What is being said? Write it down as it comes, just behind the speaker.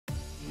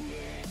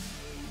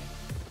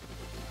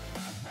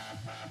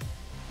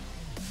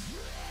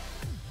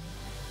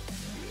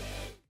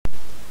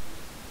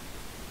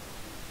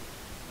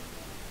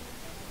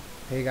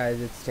Hey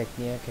guys, it's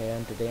Techniac here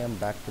and today I'm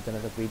back with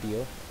another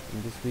video.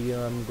 In this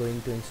video I'm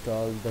going to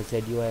install the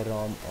ZUI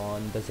ROM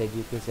on the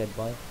Zuk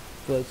Z1.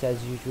 First,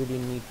 as usual, you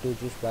need to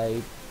just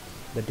wipe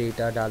the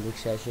data, download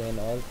session and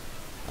all,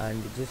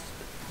 and just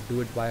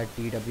do it via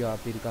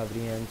TWRP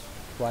recovery and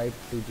swipe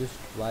to just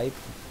wipe.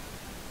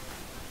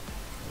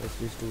 Let's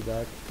just do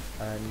that,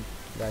 and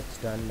that's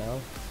done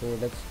now. So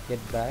let's get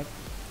back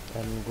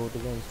and go to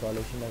the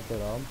installation of the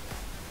ROM.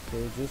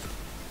 So just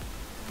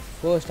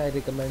first I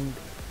recommend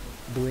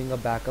doing a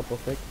backup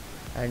of it,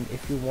 and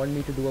if you want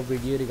me to do a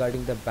video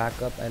regarding the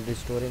backup and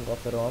restoring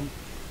of the ROM,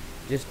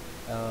 just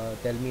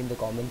tell me in the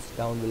comments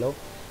down below,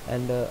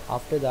 and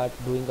after that,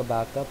 doing a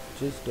backup,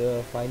 just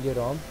find your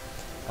ROM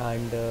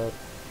and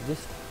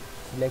just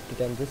select it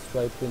and just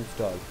swipe to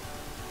install.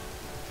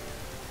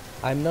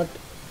 I'm not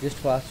just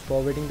fast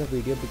forwarding the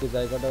video because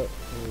I got a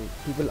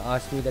people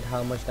ask me that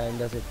how much time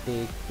does it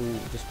take to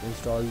just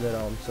install the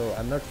ROM, so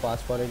I'm not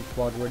fast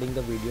forwarding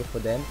the video for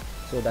them,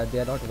 so that they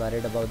are not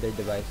worried about their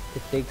device.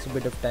 It takes a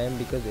bit of time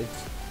because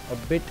it's a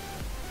bit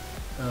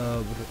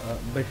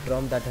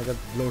ROM that has a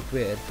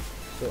bloatware,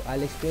 so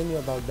I'll explain you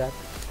about that.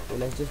 So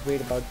let's just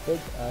wait about it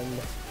and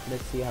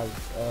let's see how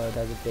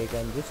does it take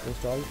and just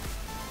install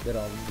the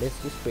ROM. Let's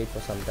just wait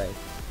for some time.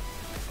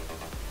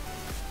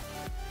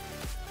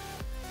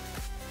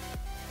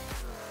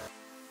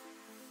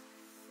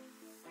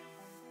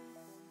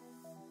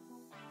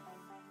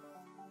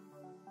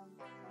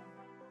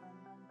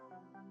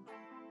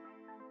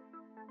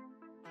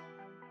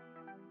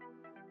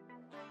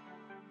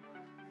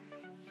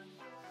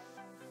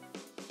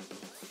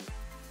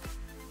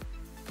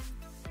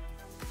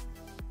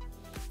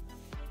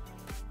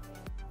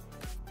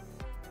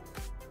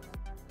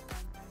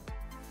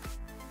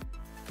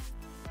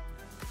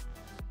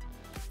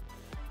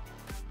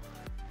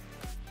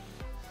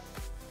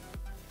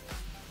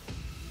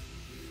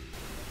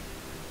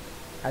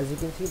 As you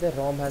can see, the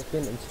ROM has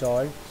been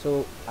installed,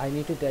 so I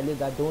need to tell you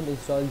that don't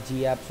install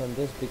G apps on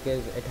this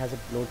because it has a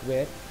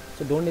bloatware.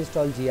 So don't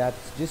install G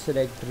apps, just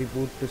select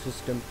reboot to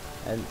system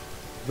and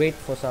wait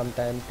for some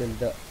time till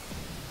the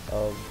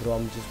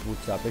ROM just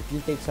boots up. It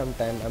will take some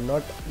time. I'm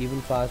not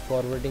even fast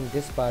forwarding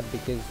this part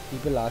because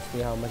people ask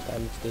me how much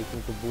time it's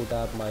taking to boot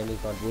up. Mine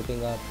is not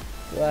booting up,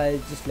 so I'll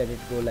just let it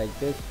go like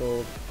this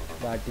so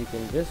that you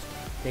can just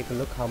take a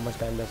look how much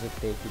time does it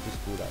take to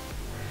just boot up.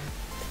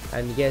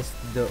 And yes,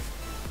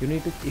 you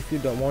need to, if you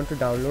don't want to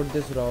download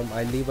this ROM,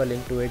 I'll leave a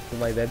link to it to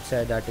my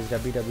website, that is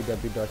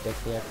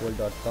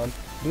www.techniacworld.com.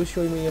 Do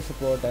show me your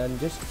support and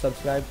just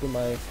subscribe to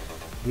my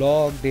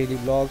blog, daily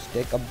vlogs,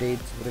 tech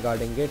updates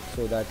regarding it,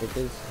 so that it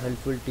is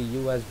helpful to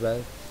you as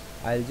well.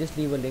 I'll just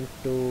leave a link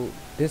to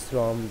this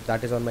ROM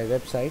that is on my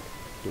website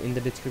in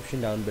the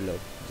description down below.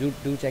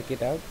 Do check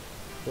it out.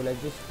 So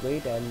let's just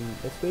wait and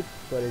let's wait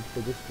for it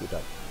to just boot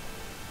up.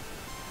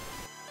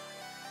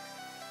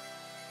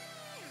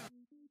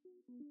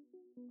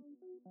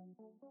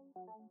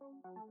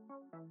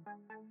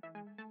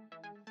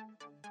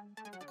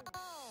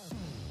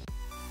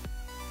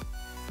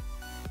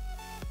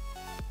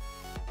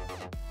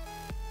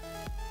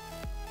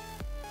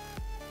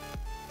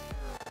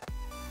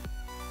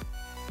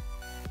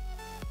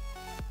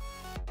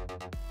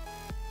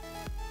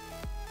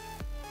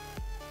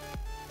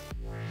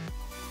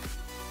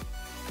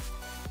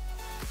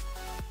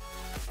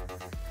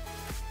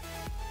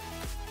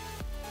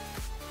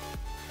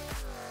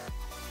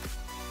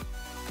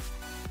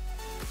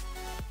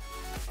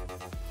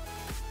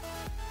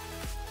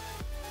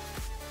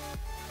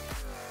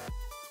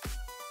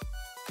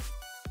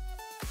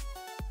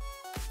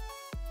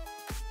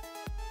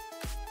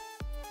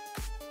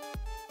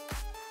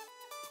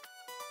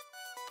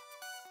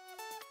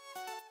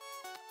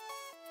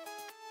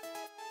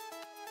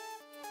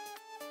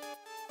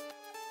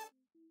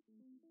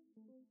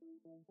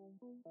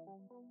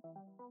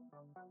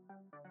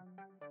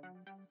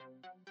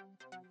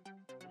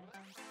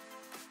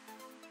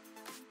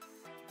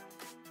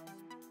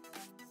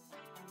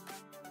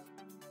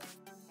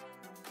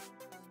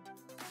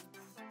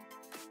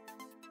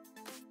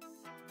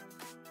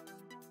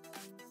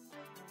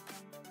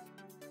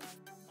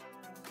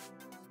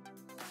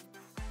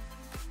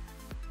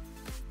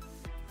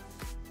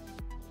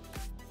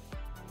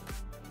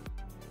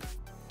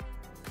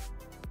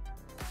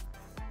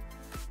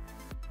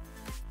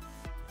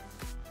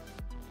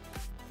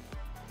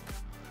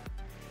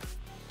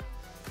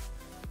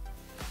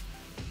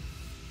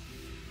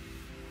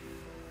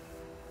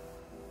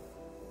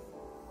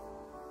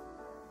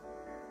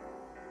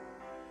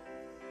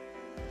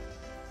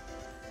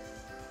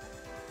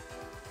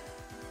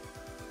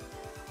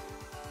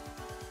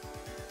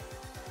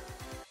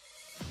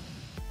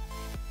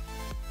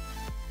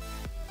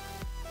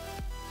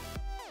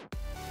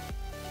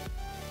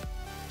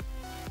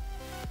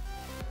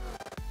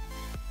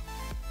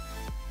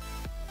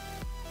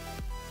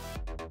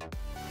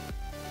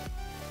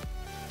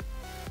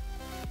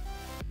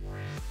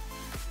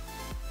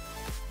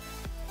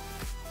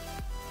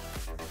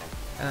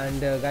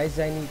 And guys,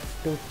 I need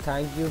to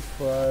thank you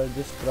for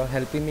just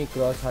helping me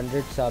cross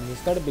 100 subs.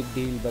 It's not a big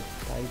deal, but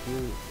thank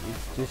you. It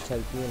just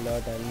helped me a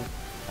lot and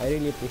I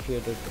really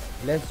appreciate it.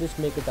 Let's just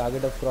make a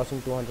target of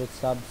crossing 200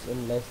 subs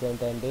in less than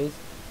 10 days.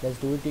 Let's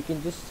do it. You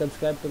can just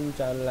subscribe to the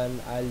channel and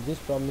I'll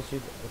just promise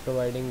you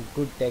providing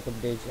good tech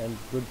updates and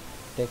good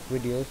tech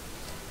videos.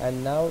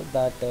 And now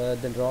that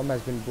the ROM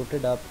has been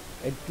booted up,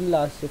 it will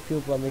ask a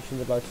few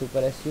permissions about Super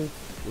SU.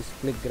 Just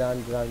click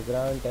grant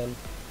and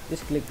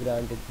just click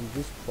grant. It will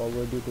just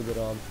forward you to the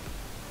ROM.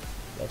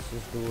 Let's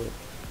just do it.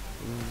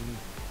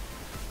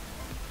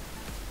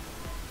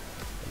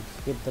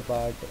 Skip the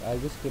part. I'll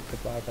just skip the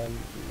part and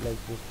let's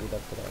just boot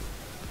up the ROM.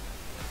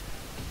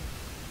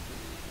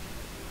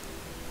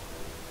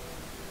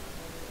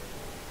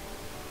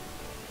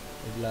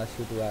 It will ask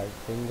you to add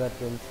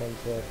fingerprint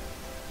sensor.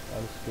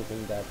 I'm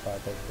skipping that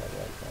part as well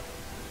right now.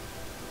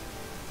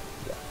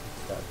 Yeah,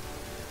 it's done.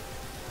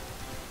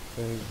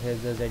 So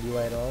here's the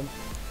ZUI ROM.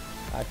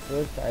 At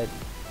first I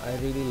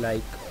really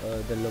like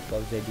the look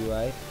of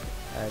ZUI,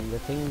 and the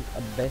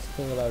best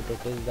thing about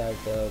it is that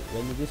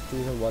when you just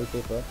choose a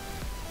wallpaper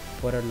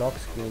for a lock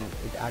screen,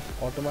 it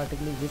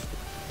automatically just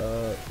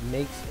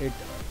makes it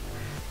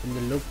in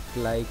the look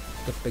like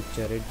the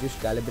picture. It just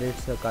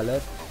calibrates the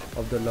color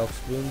of the lock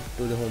screen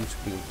to the home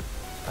screen.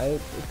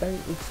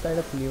 It's kind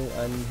of new,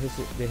 and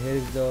here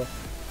is the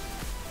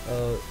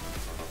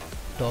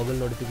toggle,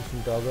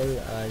 notification toggle,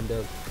 and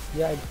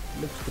yeah, it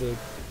looks great,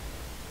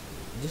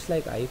 just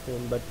like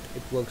iPhone, but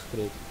it works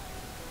great.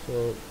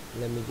 So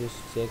let me just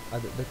check.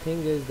 The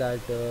thing is that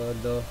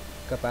the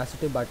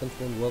capacitive buttons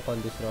won't work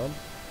on this ROM,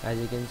 as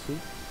you can see,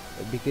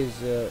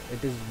 because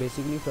it is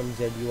basically from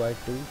ZUI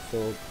 2.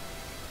 So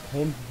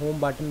home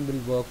button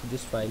will work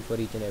just fine for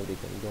each and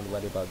everything. Don't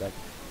worry about that.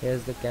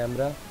 Here's the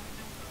camera,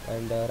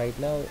 and right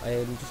now I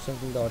am just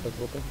checking the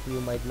autofocus. You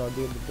might not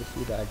be able to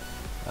see that,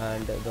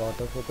 and the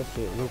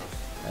autofocus looks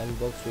and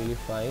works really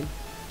fine.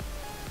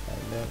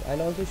 And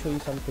I'll also show you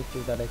some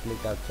pictures that I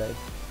clicked outside.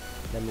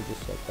 Let me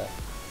just check that.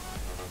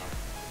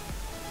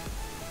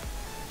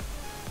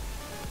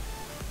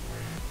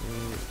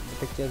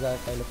 The pictures are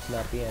kind of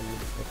snappy and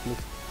it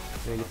looks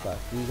really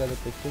fast. These are the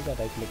pictures that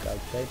I clicked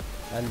outside,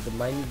 and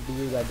mind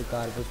you that the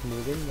car was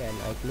moving and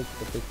I clicked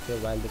the picture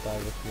while the car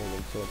was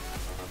moving, so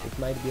it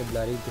might be a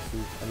blurry. This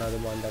is another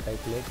one that I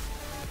clicked,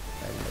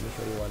 and let me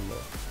show you one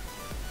more.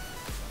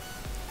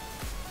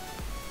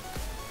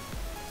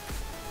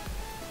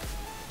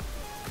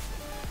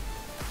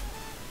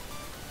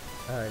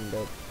 And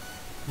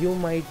you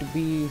might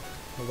be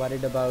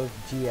worried about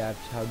G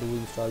apps. How do we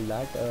install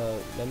that?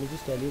 Let me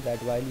just tell you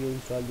that while you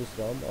install this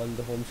ROM on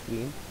the home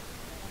screen,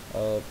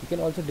 you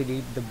can also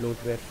delete the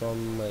bloatware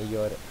from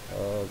your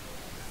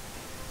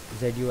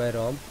ZUI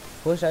ROM.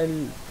 First,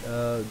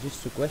 I'll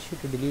just request you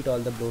to delete all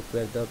the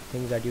bloatware, the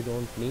things that you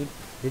don't need.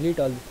 Delete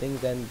all the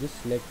things and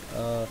just select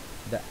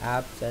the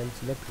apps and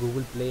select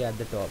Google Play at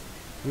the top.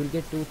 You'll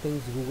get two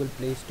things: Google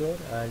Play Store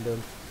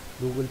and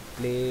Google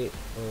Play.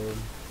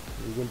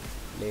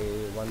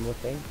 One more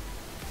thing.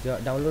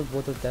 Download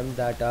both of them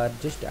that are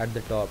just at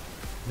the top.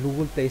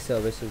 Google Play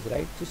services,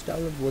 right? Just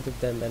download both of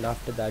them, and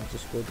after that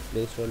just go to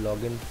Play Store,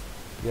 log in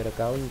your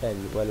account, and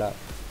voila,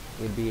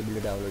 you'll be able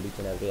to download each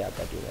and every app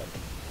that you want.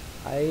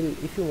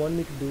 If you want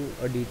me to do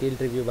a detailed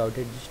review about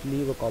it, just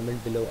leave a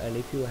comment below, and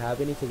if you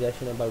have any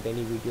suggestion about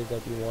any videos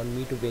that you want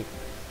me to make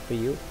for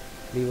you,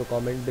 leave a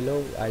comment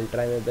below. I'll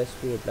try my best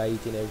to reply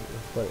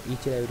for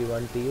each and every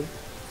one to you.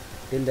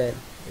 Till then,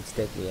 it's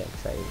Tech Me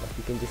signing off.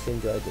 You can just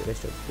enjoy the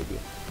rest of the video.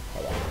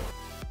 Bye bye.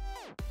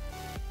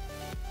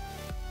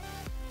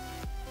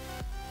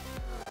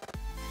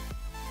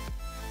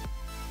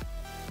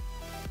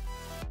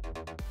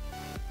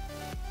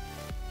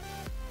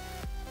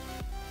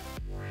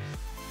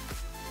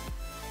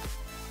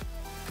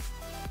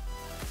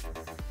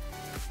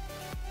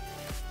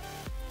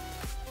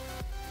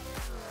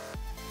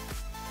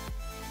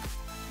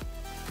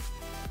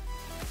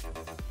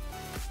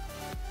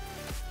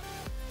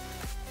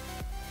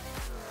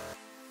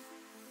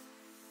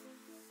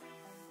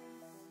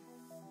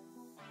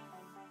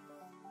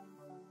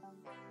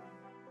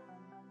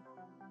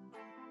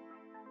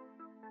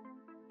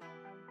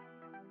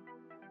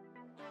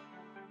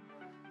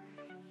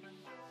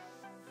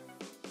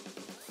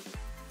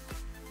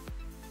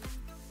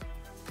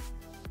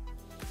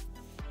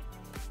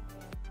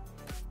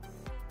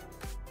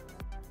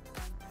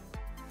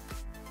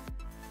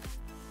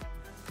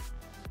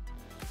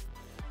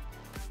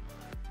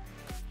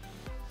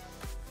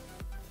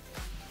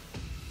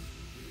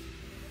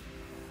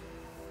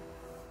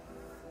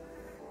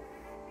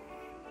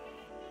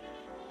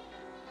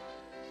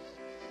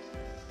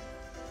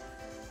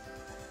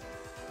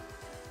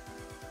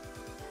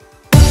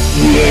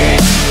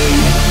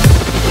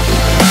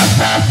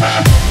 Ha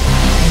ha.